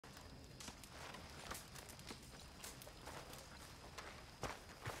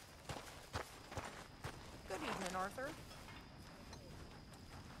Arthur?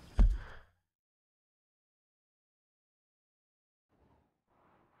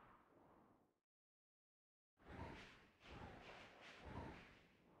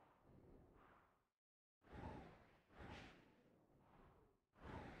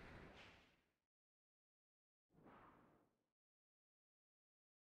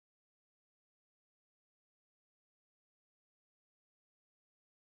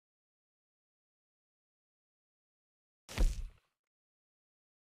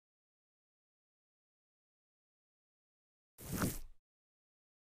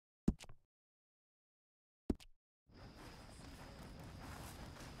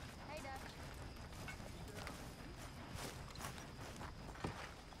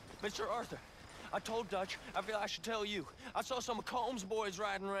 Mr. Arthur, I told Dutch, I feel I should tell you. I saw some of Combs' boys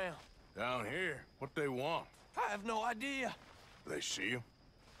riding around. Down here? What they want? I have no idea. They see you?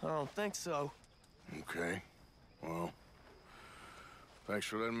 I don't think so. Okay. Well, thanks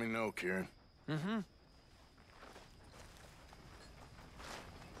for letting me know, Kieran. Mm-hmm.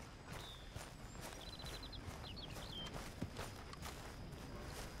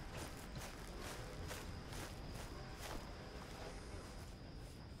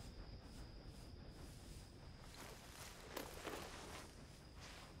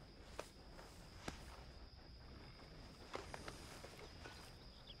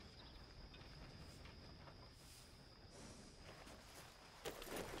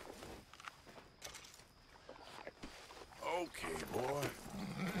 Okay, boy.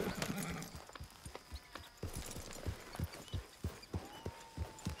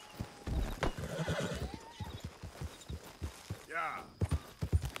 Yeah.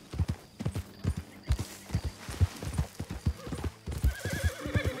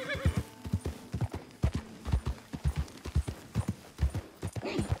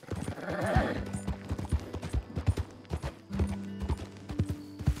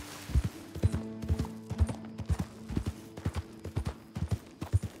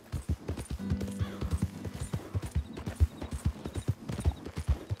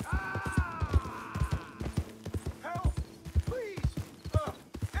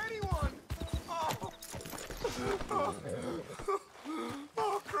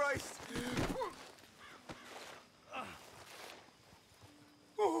 Oh, Christ!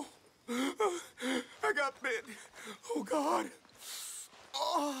 Oh, I got bit. Oh, God.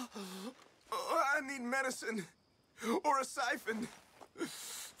 Oh, I need medicine. Or a siphon.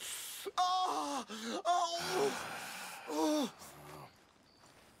 Oh, oh, oh.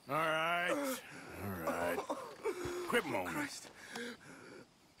 All right. All right. Quit moaning. Christ.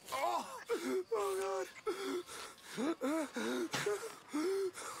 Oh, oh, God.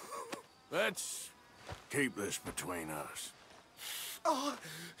 Let's keep this between us. Oh,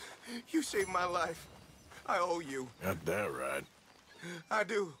 you saved my life. I owe you. Got that right. I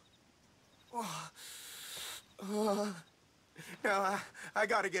do. Oh. Now, I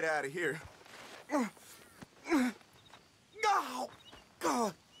gotta get out of here. Oh,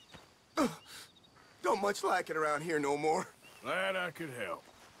 God. Don't much like it around here no more. Glad I could help.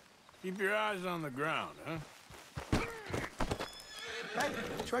 Keep your eyes on the ground, huh? Hey,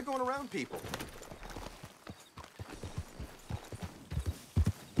 try going around people.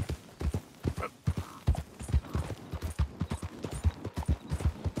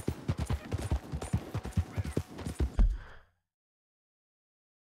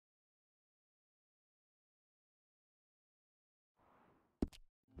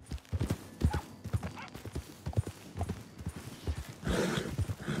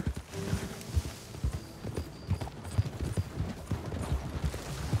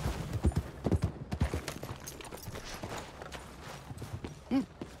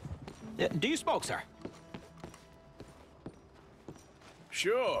 Do you smoke, sir?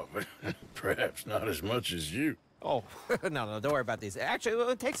 Sure, but perhaps not as much as you. Oh, no, don't worry about these.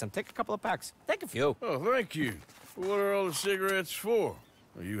 Actually, take some. Take a couple of packs. Take a few. Oh, thank you. What are all the cigarettes for?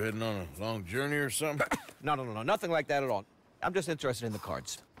 Are you heading on a long journey or something? No, nothing like that at all. I'm just interested in the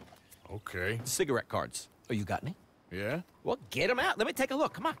cards. Okay. Cigarette cards. Oh, you got any? Yeah? Well, get them out. Let me take a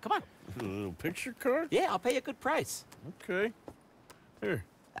look. Come on. A little picture card? Yeah, I'll pay you a good price. Okay. Here.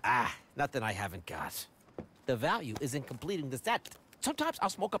 Nothing I haven't got. The value is in completing the set. Sometimes I'll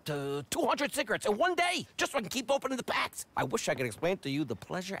smoke up to 200 cigarettes in one day, just so I can keep opening the packs. I wish I could explain to you the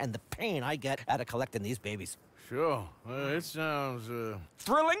pleasure and the pain I get out of collecting these babies. Sure. It sounds,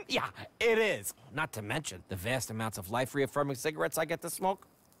 Thrilling? Yeah, it is. Not to mention the vast amounts of life-reaffirming cigarettes I get to smoke.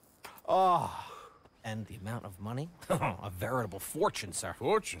 Oh, and the amount of money? A veritable fortune, sir.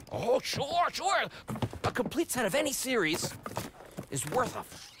 Fortune? Oh, sure. A complete set of any series is worth a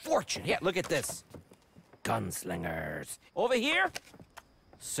fortune. Yeah, look at this. gunslingers. Over here,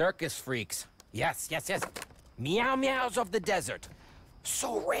 circus freaks. Yes, yes, yes. Meow meows of the desert.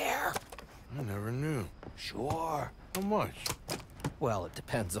 So rare. I never knew. Sure. How much? Well, it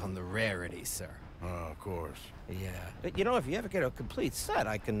depends on the rarity, sir. Oh, of course. Yeah. But, you know, if you ever get a complete set,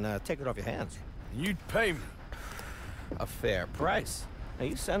 I can take it off your hands. You'd pay me. A fair price. Now,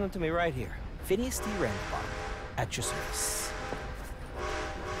 you send them to me right here. Phineas D. Rambo, at your service.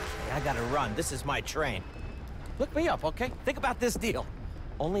 Hey, I gotta run. This is my train. Look me up, okay? Think about this deal.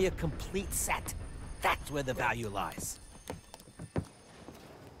 Only a complete set. That's where the value lies.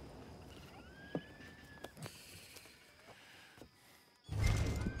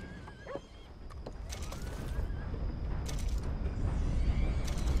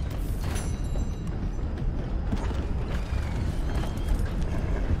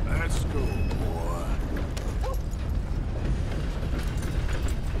 Let's go, boy.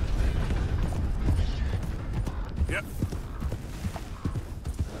 Yep.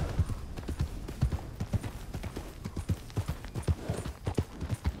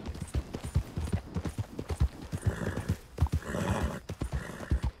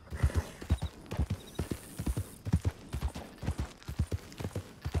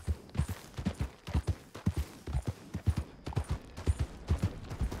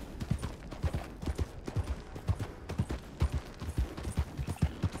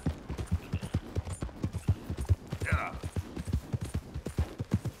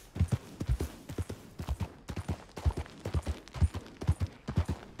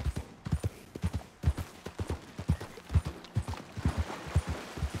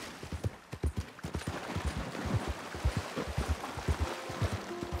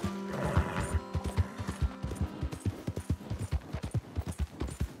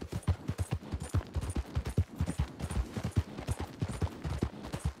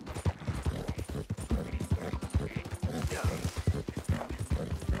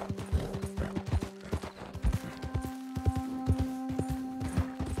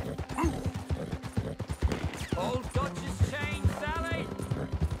 Old Dutch's chain, Sally!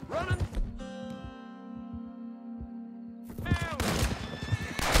 Running!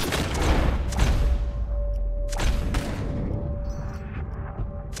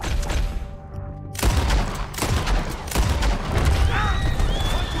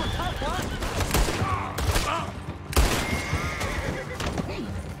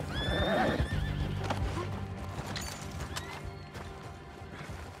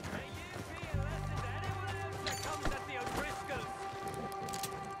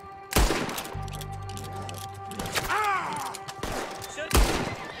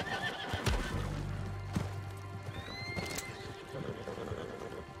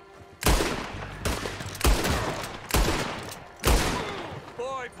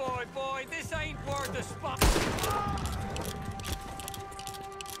 Boy, this ain't worth a spot.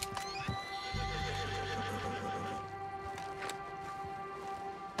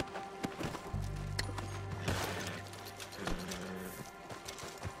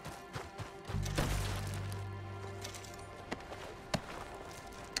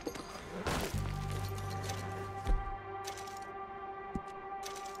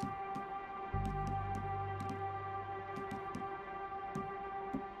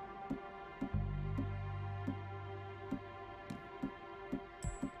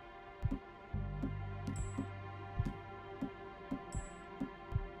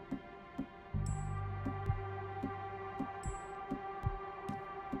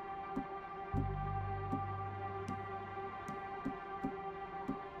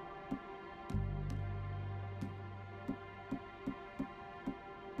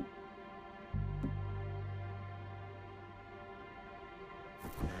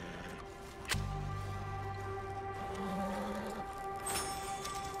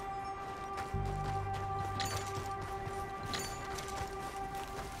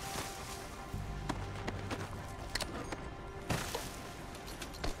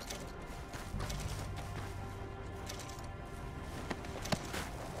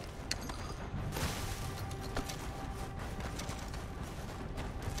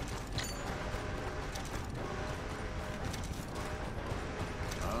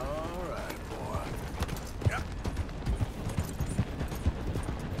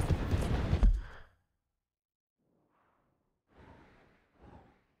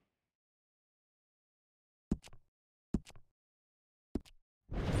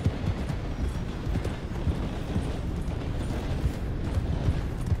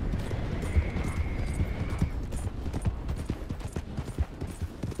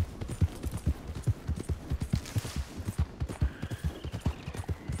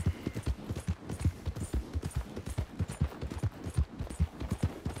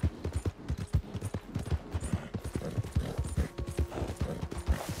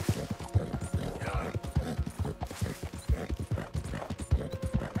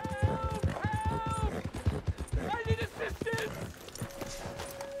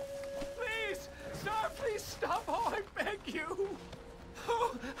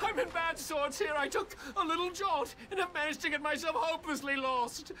 I'm in bad sorts here. I took a little jolt and have managed to get myself hopelessly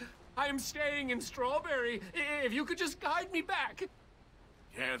lost. I am staying in Strawberry. If you could just guide me back.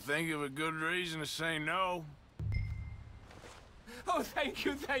 Can't think of a good reason to say no. Oh, thank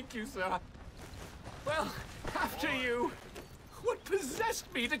you, sir. Well, after you. What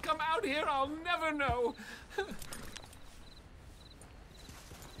possessed me to come out here, I'll never know.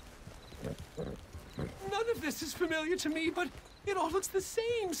 None of this is familiar to me, but it all looks the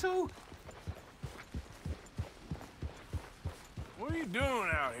same, so... What are you doing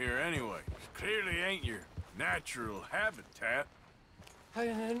out here anyway? Clearly ain't your natural habitat.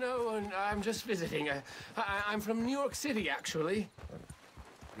 No, I'm just visiting. I'm from New York City, actually.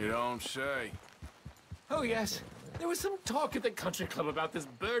 You don't say. Oh, yes. There was some talk at the country club about this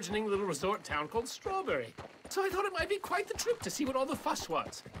burgeoning little resort town called Strawberry. So I thought it might be quite the trip to see what all the fuss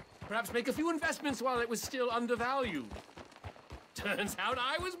was. Perhaps make a few investments while it was still undervalued. Turns out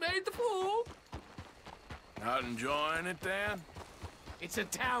I was made the fool. Not enjoying it, then? It's a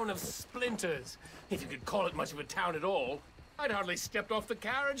town of splinters, if you could call it much of a town at all. I'd hardly stepped off the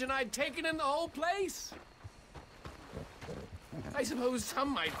carriage and I'd taken in the whole place. I suppose some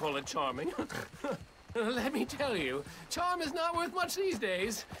might call it charming. Let me tell you, charm is not worth much these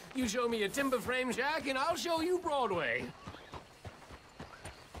days. You show me a timber frame shack and I'll show you Broadway.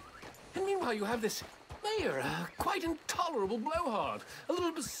 And meanwhile, you have this mayor, a quite intolerable blowhard. A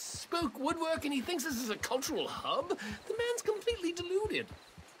little bespoke woodwork, and he thinks this is a cultural hub? The man's completely deluded.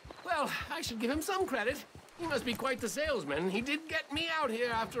 Well, I should give him some credit. He must be quite the salesman. He did get me out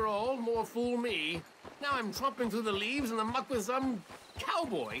here, after all. More fool me. Now I'm tromping through the leaves in the muck with some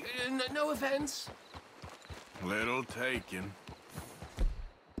cowboy. No offense. Little taken.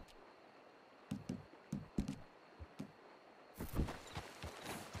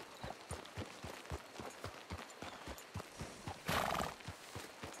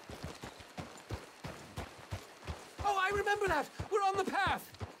 Oh, I remember that. We're on the path.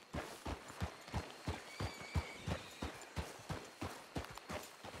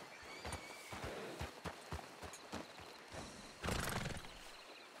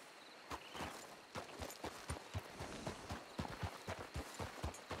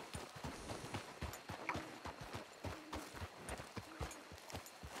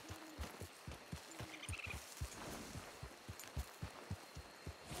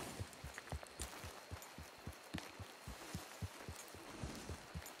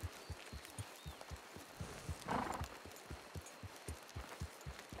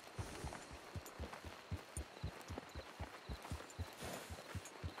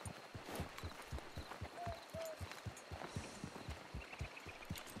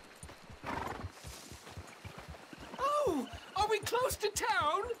 Are we close to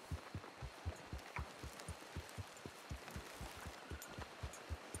town?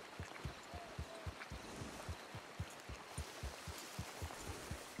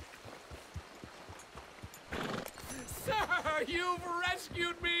 Sir, you've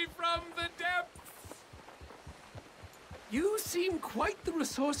rescued me from the depths! You seem quite the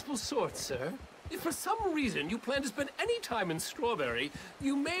resourceful sort, sir. If for some reason you plan to spend any time in Strawberry,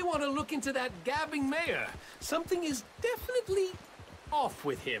 you may want to look into that gabbing mayor. Something is definitely off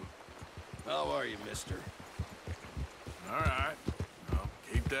with him. How are you, mister? All right. I'll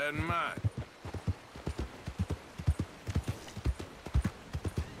keep that in mind.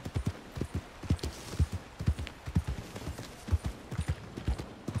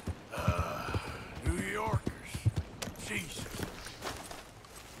 New Yorkers. Jesus.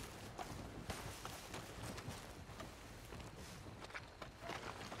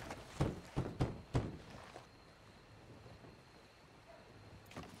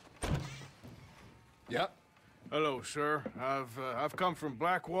 Yep. Hello, sir. I've come from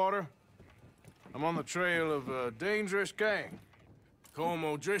Blackwater. I'm on the trail of a dangerous gang. Colm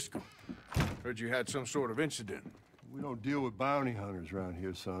O'Driscoll. Heard you had some sort of incident. We don't deal with bounty hunters around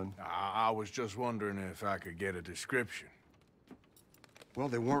here, son. I was just wondering if I could get a description. Well,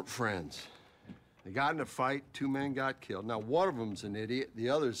 they weren't friends. They got in a fight, 2 men got killed. Now, one of them's an idiot, the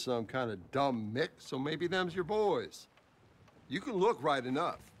other's some kind of dumb mix, so maybe them's your boys. You can look right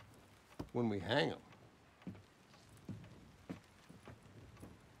enough when we hang them.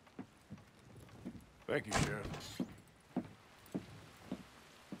 Thank you, Sheriff.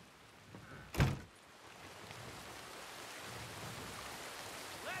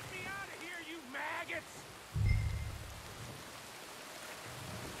 Let me out of here, you maggots!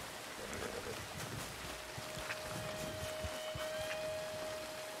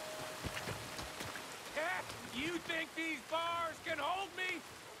 You think these bars can hold me?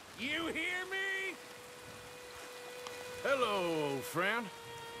 You hear me? Hello, old friend.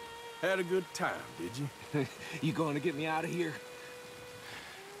 Had a good time, did you? You going to get me out of here?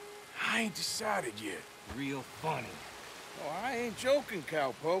 I ain't decided yet. Real funny. Oh, I ain't joking,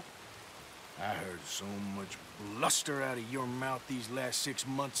 cowpoke. I heard so much bluster out of your mouth these last 6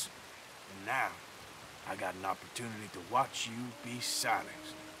 months, and now I got an opportunity to watch you be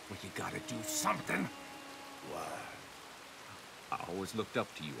silenced. Well, you gotta do something. Why? I always looked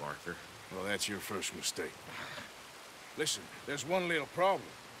up to you, Arthur. Well, that's your first mistake. Listen, there's one little problem.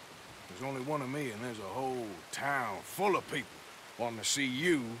 There's only one of me, and there's a whole town full of people wanting to see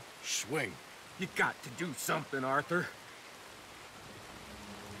you swing. You got to do something, Arthur.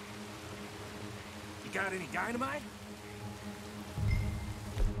 You got any dynamite?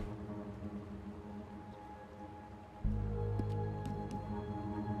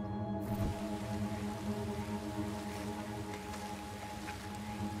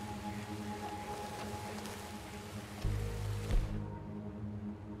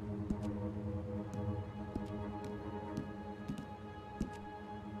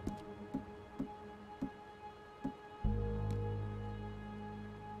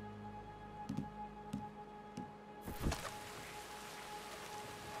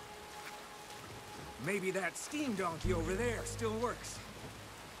 Maybe that steam donkey over there still works.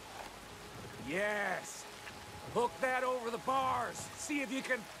 Yes! Hook that over the bars. See if you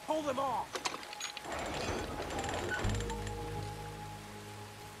can pull them off.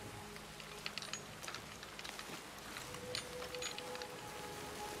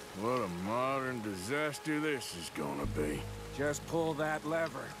 What a modern disaster this is gonna be. Just pull that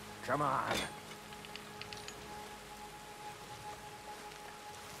lever. Come on.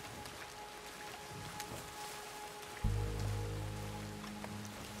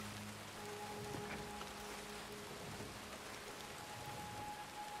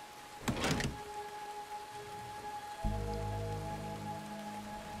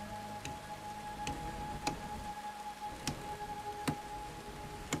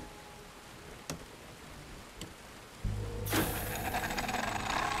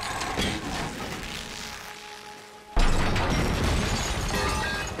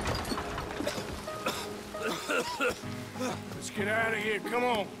 Let's get out of here, come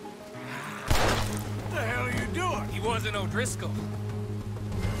on. What the hell are you doing? He wasn't O'Driscoll.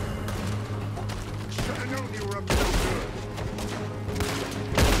 Should've known you were up to no good.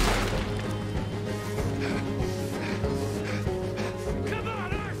 Come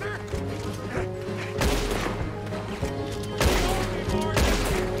on, Arthur!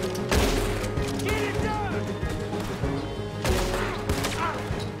 Get it done!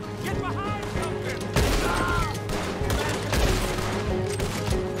 Get behind something!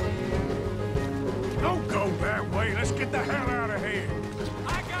 Don't go that way. Let's get the hell out of here.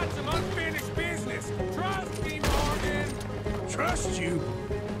 I got some unfinished business. Trust me, Morgan. Trust you?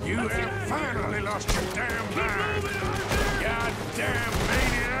 You Let's get have out of here. finally lost your damn Keep mind. moving, Arthur! Goddamn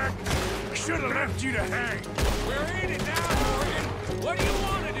maniac. I should have left you to hang. We're in it now, Morgan. What do you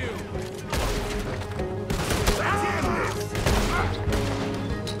want to do?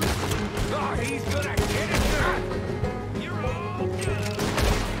 Oh, he's gonna get it done. You're all good.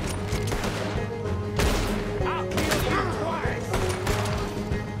 I'll kill you twice.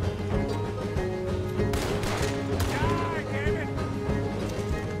 Die, damn it.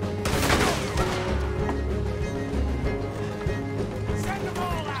 Send them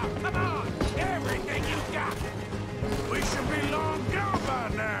all out. Come on. Everything you got. We should be long gone by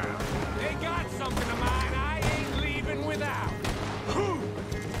now. They got something of mine I ain't leaving without. Who?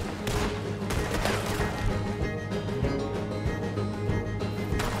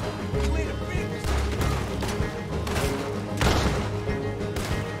 Wait a minute.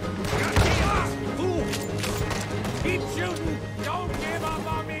 Fool! Keep shooting! Don't give up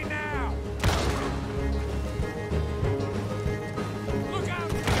on me now! Look out!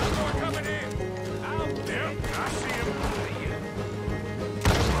 The other door coming in! I'll Yep, I see him.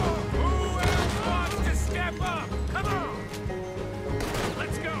 Who else wants to step up? Come on!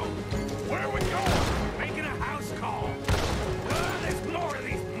 Let's go! Where are we going? Making a house call. There's more of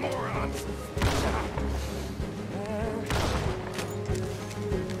these morons.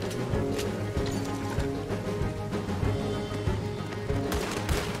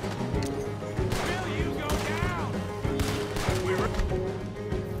 Will you go down?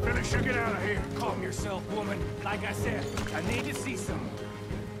 Really should get out of here. Calm yourself, woman. Like I said, I need to see some.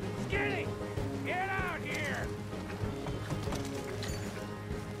 Skinny! Get out here!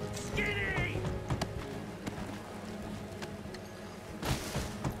 Skinny!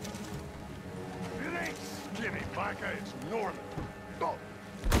 It ain't skinny, Micah. It's Norman. Oh.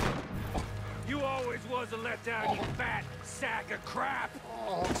 You always was a letdown, you fat sack of crap!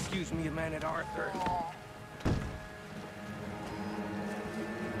 Excuse me a minute, Arthur.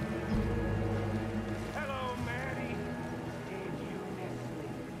 Hello, Maddie. And you, Nestle.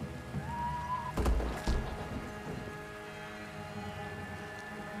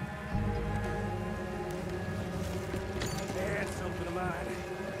 That's something of mine.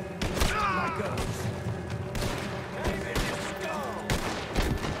 My guns. Aim at his skull!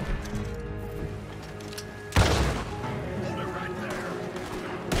 Hold it right there!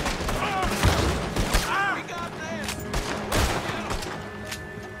 We got this!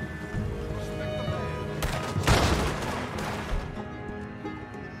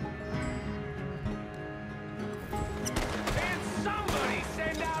 Can somebody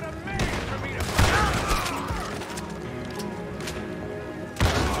send out a man for me to...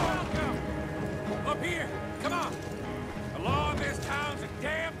 Welcome! Up here! Come on! The law in this town's a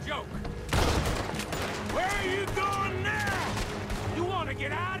damn joke! Where are you going now? You want to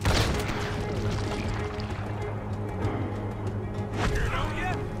get out? Here, don't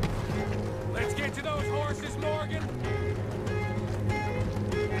you? Let's get to those horses, Morgan.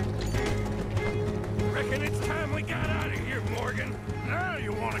 Reckon it's time we got out of here, Morgan. Now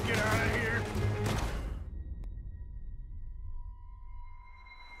you want to get out of here?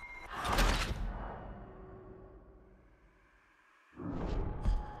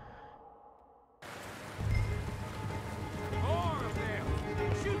 More of them!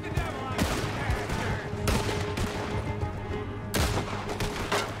 Shoot the devil out of the bastard!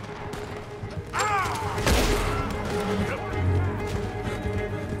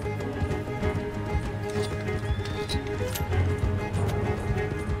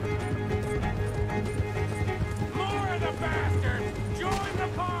 More of the bastards! Join the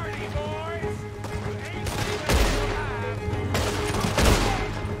party, boys! Ain't leaving alive.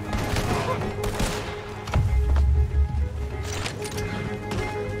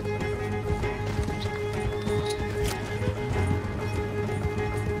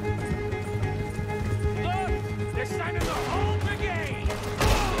 Look! They're sending the whole brigade!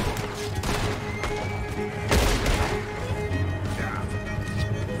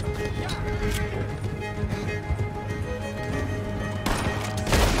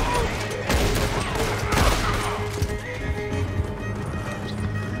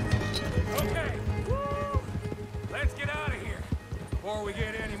 Okay. Woo! Let's get out of here before we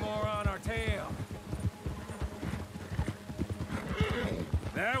get any more on our tail.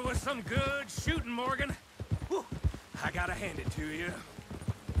 That was some good shooting, Morgan. Whew. I gotta hand it to you.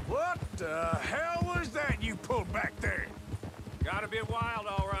 What the hell was that you pulled back there? Got a bit wild,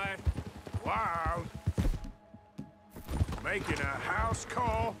 all right. Wild. Making a house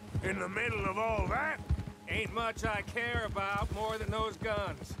call in the middle of all that? Ain't much I care about more than those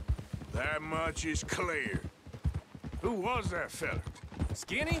guns. That much is clear. Who was that fella?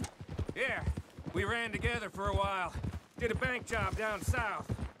 Skinny? Yeah, we ran together for a while. Did a bank job down south.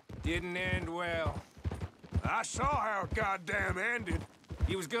 Didn't end well. I saw how it goddamn ended.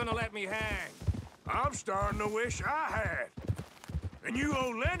 He was gonna let me hang. I'm starting to wish I had. And you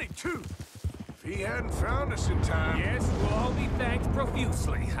owe Lenny, too. If he hadn't found us in time... Yes, we'll all be thanked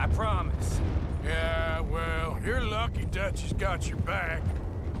profusely, I promise. Yeah, well, you're lucky Dutch has got your back.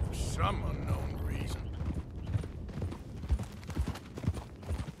 For some unknown reason.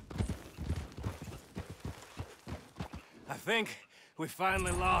 I think we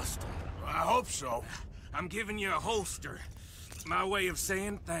finally lost him. I hope so. I'm giving you a holster. My way of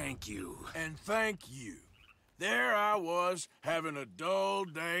saying thank you. And thank you. There I was, having a dull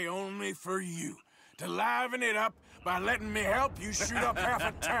day only for you. To liven it up by letting me help you shoot up half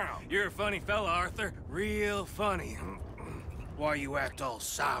a town. You're a funny fella, Arthur. Real funny. Why you act all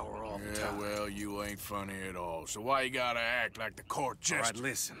sour all the Yeah, time? well, you ain't funny at all. So why you gotta act like the court All right, jester?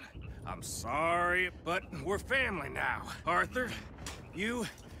 listen. I'm sorry, but we're family now. Arthur, you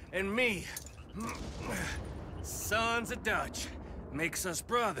and me. Sons of Dutch. Makes us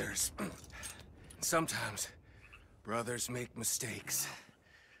brothers. Sometimes, brothers make mistakes.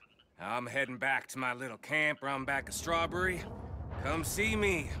 I'm heading back to my little camp around back of Strawberry. Come see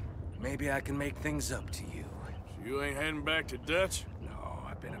me. Maybe I can make things up to you. So you ain't heading back to Dutch? No,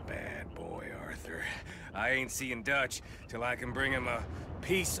 I've been a bad boy, Arthur. I ain't seeing Dutch till I can bring him a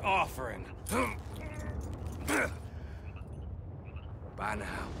peace offering. Bye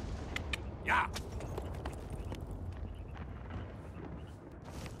now. Yeah.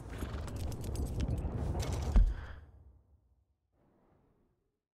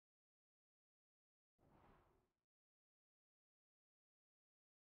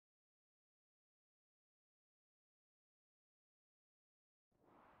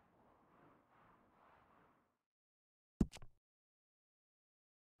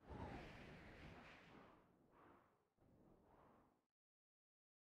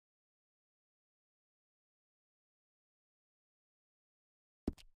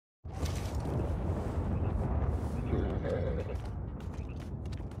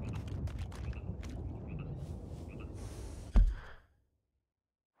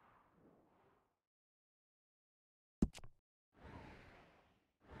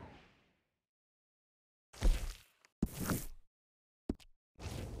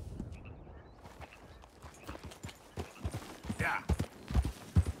 Yeah.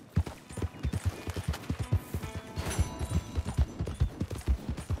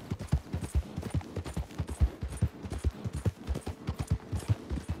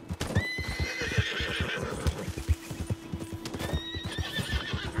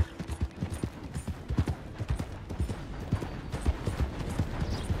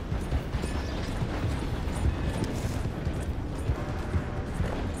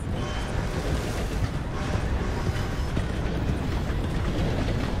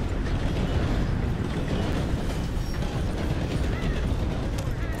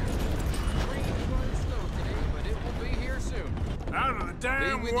 Out of the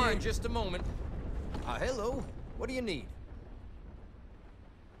damn Be with way. you in just a moment. Hello. What do you need?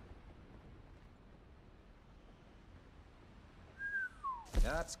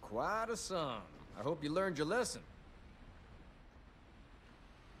 That's quite a song. I hope you learned your lesson.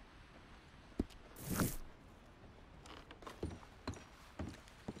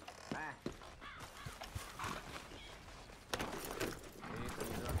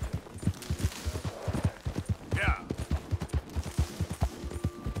 Yeah.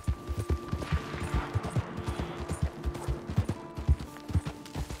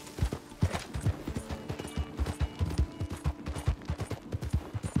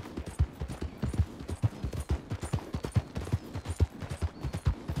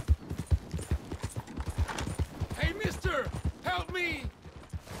 Hey, mister! Help me!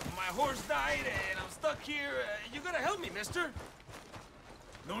 My horse died and I'm stuck here. You gotta help me, mister.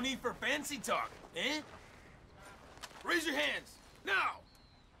 No need for fancy talk, eh? Raise your hands, now!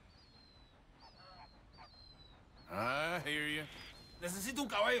 I hear you. Necesito un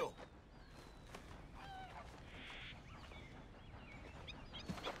caballo.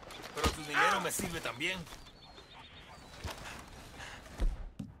 Pero tu dinero me sirve también.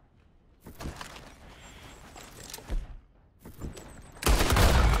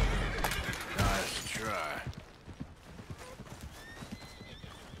 Nice try.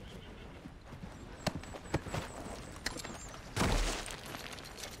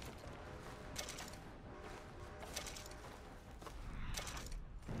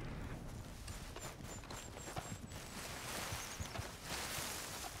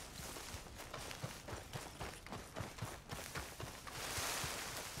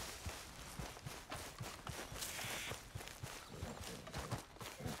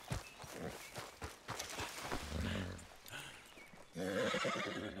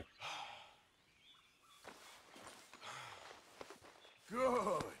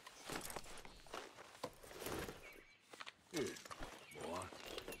 Good. Here, boy.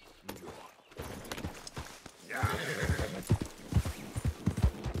 Enjoy. Yeah.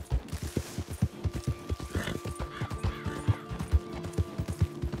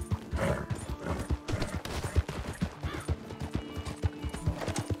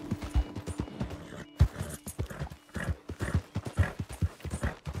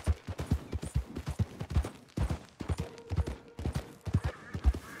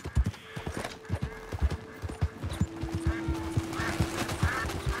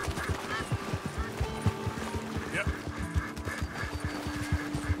 Yep.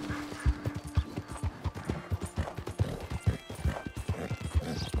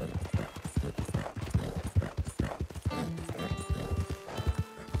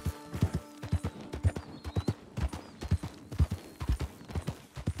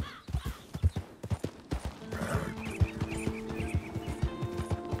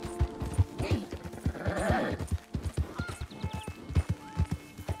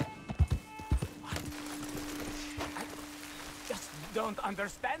 Just don't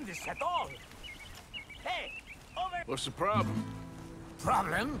understand this at all. Hey, over... What's the problem?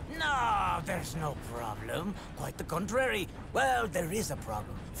 Problem? No, there's no problem. Quite the contrary. Well, there is a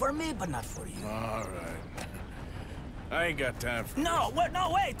problem. For me, but not for you. All right. I ain't got time for No,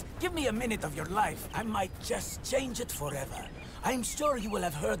 no, wait! Give me a minute of your life. I might just change it forever. I'm sure you will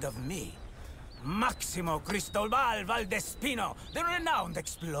have heard of me. Maximo Cristobal Valdespino, the renowned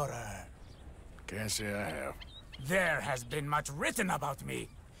explorer. Can't say I have. There has been much written about me.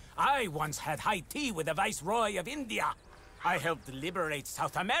 I once had high tea with the Viceroy of India. I helped liberate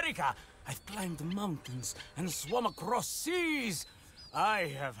South America. I've climbed mountains and swum across seas.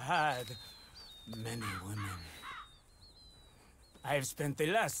 I have had many women. I've spent the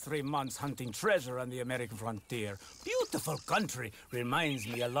last 3 months hunting treasure on the American frontier. Beautiful country. Reminds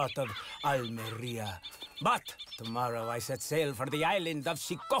me a lot of Almeria. But tomorrow I set sail for the island of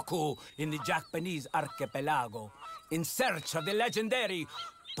Shikoku in the Japanese archipelago in search of the legendary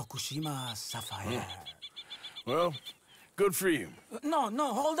Tokushima sapphire. Well, Good for you. No,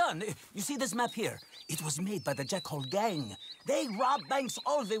 hold on. You see this map here? It was made by the Jackal gang. They rob banks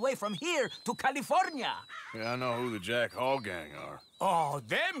all the way from here to California. Yeah, I know who the Jack Hall gang are. Oh,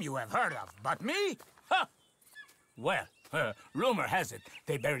 them you have heard of, but me? Huh. Well, rumor has it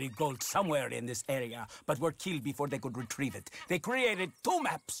they buried gold somewhere in this area, but were killed before they could retrieve it. They created 2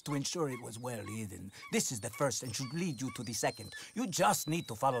 maps to ensure it was well hidden. This is the first and should lead you to the second. You just need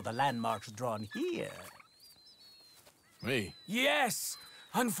to follow the landmarks drawn here. Me? Yes!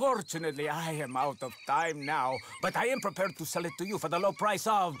 Unfortunately, I am out of time now, but I am prepared to sell it to you for the low price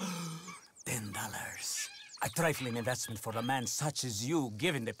of $10. A trifling investment for a man such as you,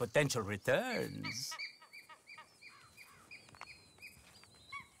 given the potential returns.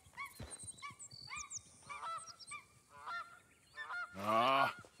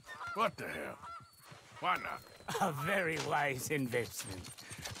 What the hell? Why not? A very wise investment.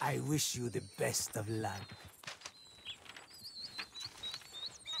 I wish you the best of luck.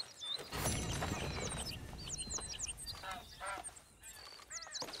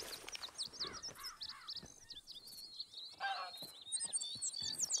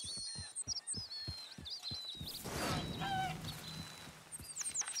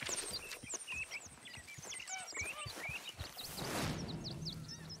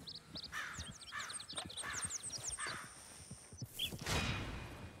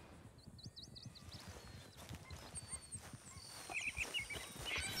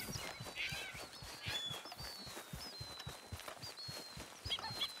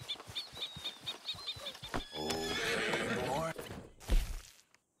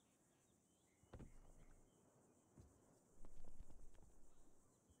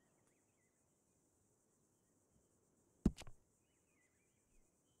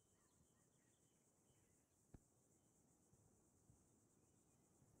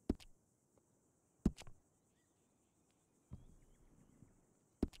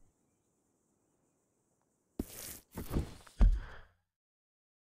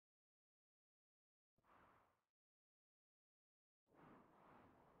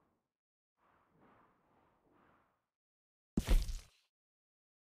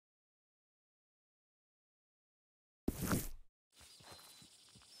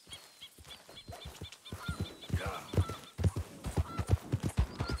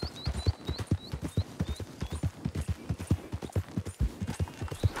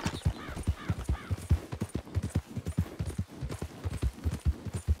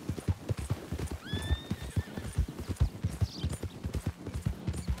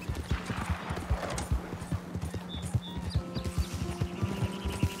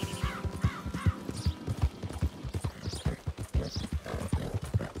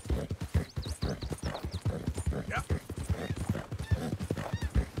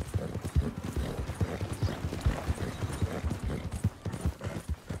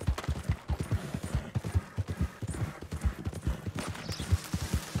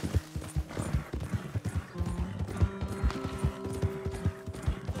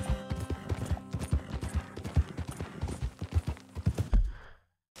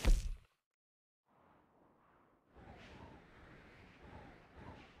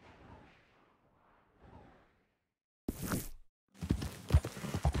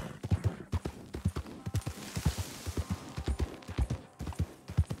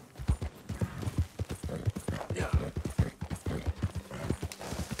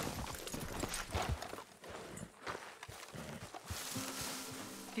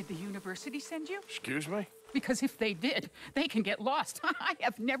 Did the university send you? Excuse me? Because if they did, they can get lost. I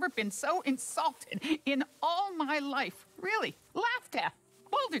have never been so insulted in all my life. Really. Laughed at.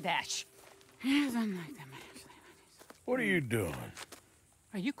 Balderdash. What are you doing?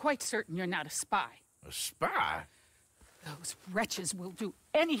 Are you quite certain you're not a spy? A spy? Those wretches will do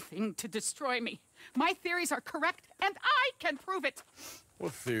anything to destroy me. My theories are correct, and I can prove it.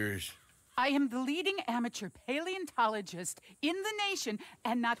 What theories? I am the leading amateur paleontologist in the nation,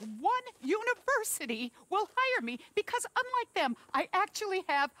 and not one university will hire me because, unlike them, I actually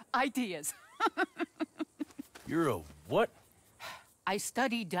have ideas. You're a what? I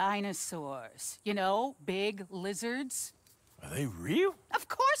study dinosaurs. You know, big lizards. Are they real? Of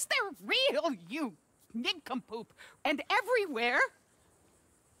course they're real, you nincompoop. And everywhere.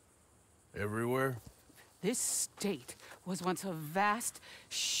 Everywhere? This state was once a vast,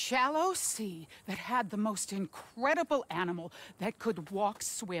 shallow sea that had the most incredible animal that could walk,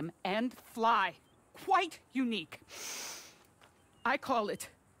 swim, and fly. Quite unique. I call it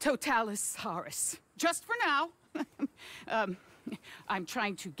Totalisaurus. Just for now. I'm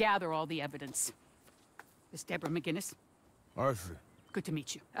trying to gather all the evidence. Miss Deborah McGinnis. Arthur. Good to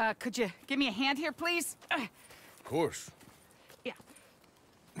meet you. Could you give me a hand here, please? Of course.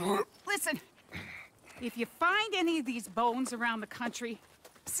 If you find any of these bones around the country,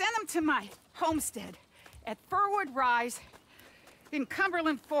 send them to my homestead at Furwood Rise in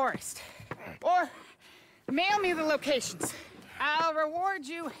Cumberland Forest. Or mail me the locations. I'll reward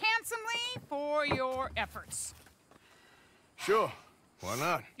you handsomely for your efforts. Sure, why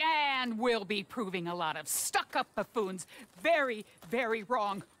not? And we'll be proving a lot of stuck-up buffoons very, very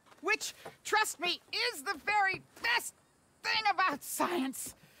wrong. Which, trust me, is the very best thing about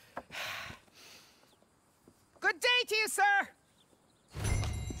science. Good day to you, sir!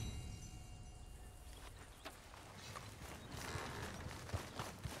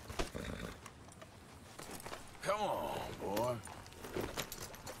 Come on, boy.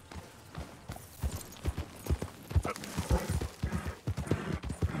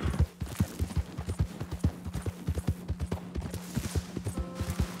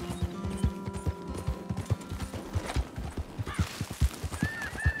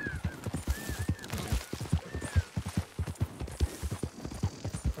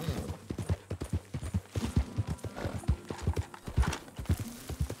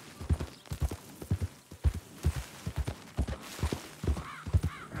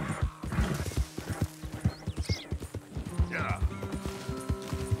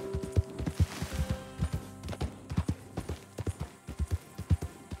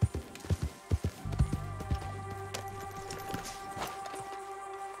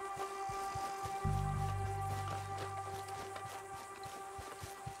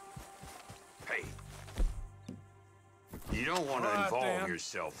 You don't want to All right, involve then.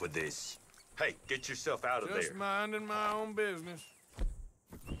 yourself with this. Hey, get yourself out of Just there. minding my own business.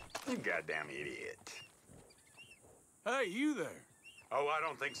 You goddamn idiot. Hey, you there. Oh, I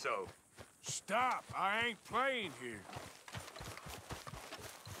don't think so. Stop. I ain't playing here.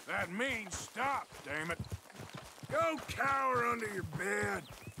 That means stop, damn it. Go cower under your bed.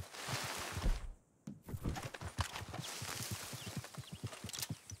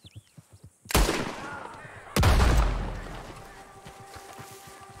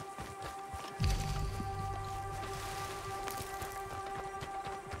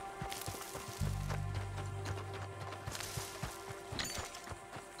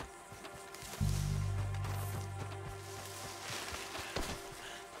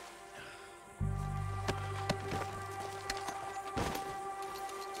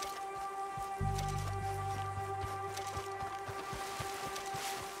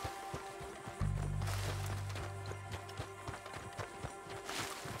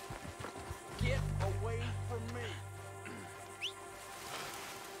 Get away from me.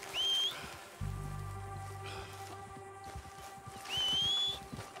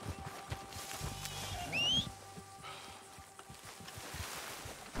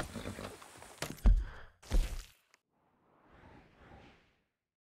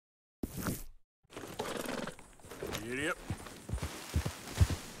 Idiot.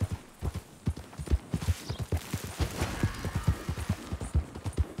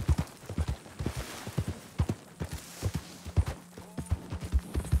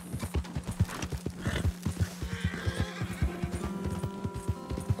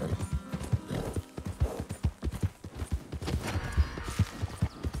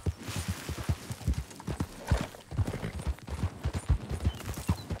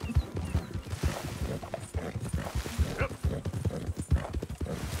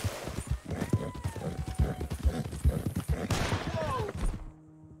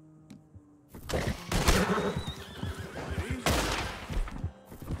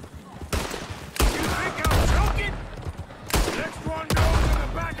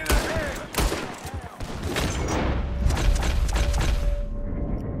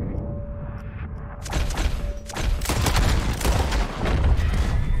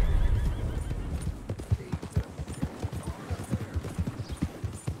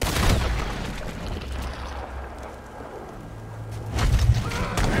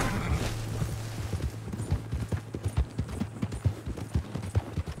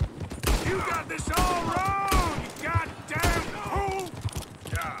 You got this all wrong, you goddamn fool!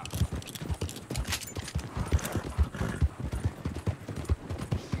 Yeah.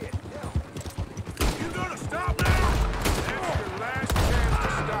 You gonna stop now? That's your last chance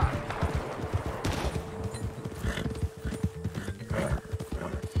to stop.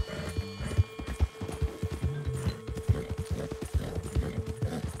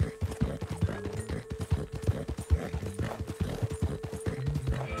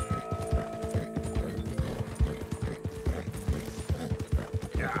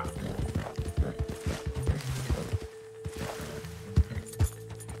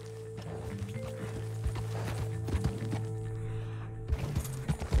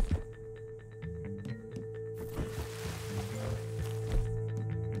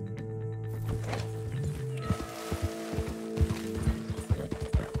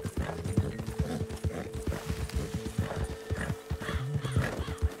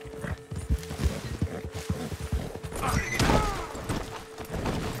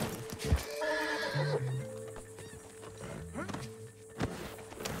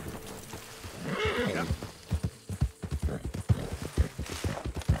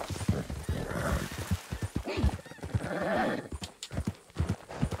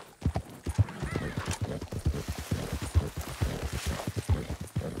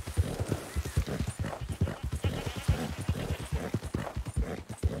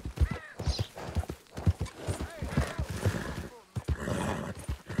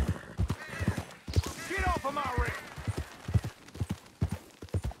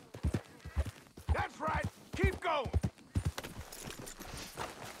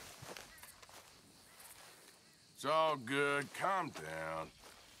 It's all good. Calm down.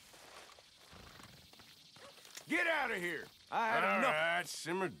 Get out of here! I had enough. All right,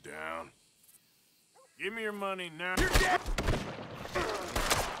 simmer down. Give me your money now. You're dead!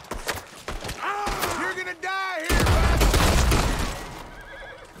 You're gonna die here, bud!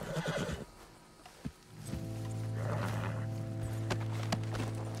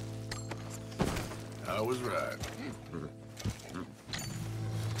 I was right.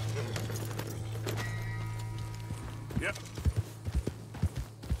 Yep.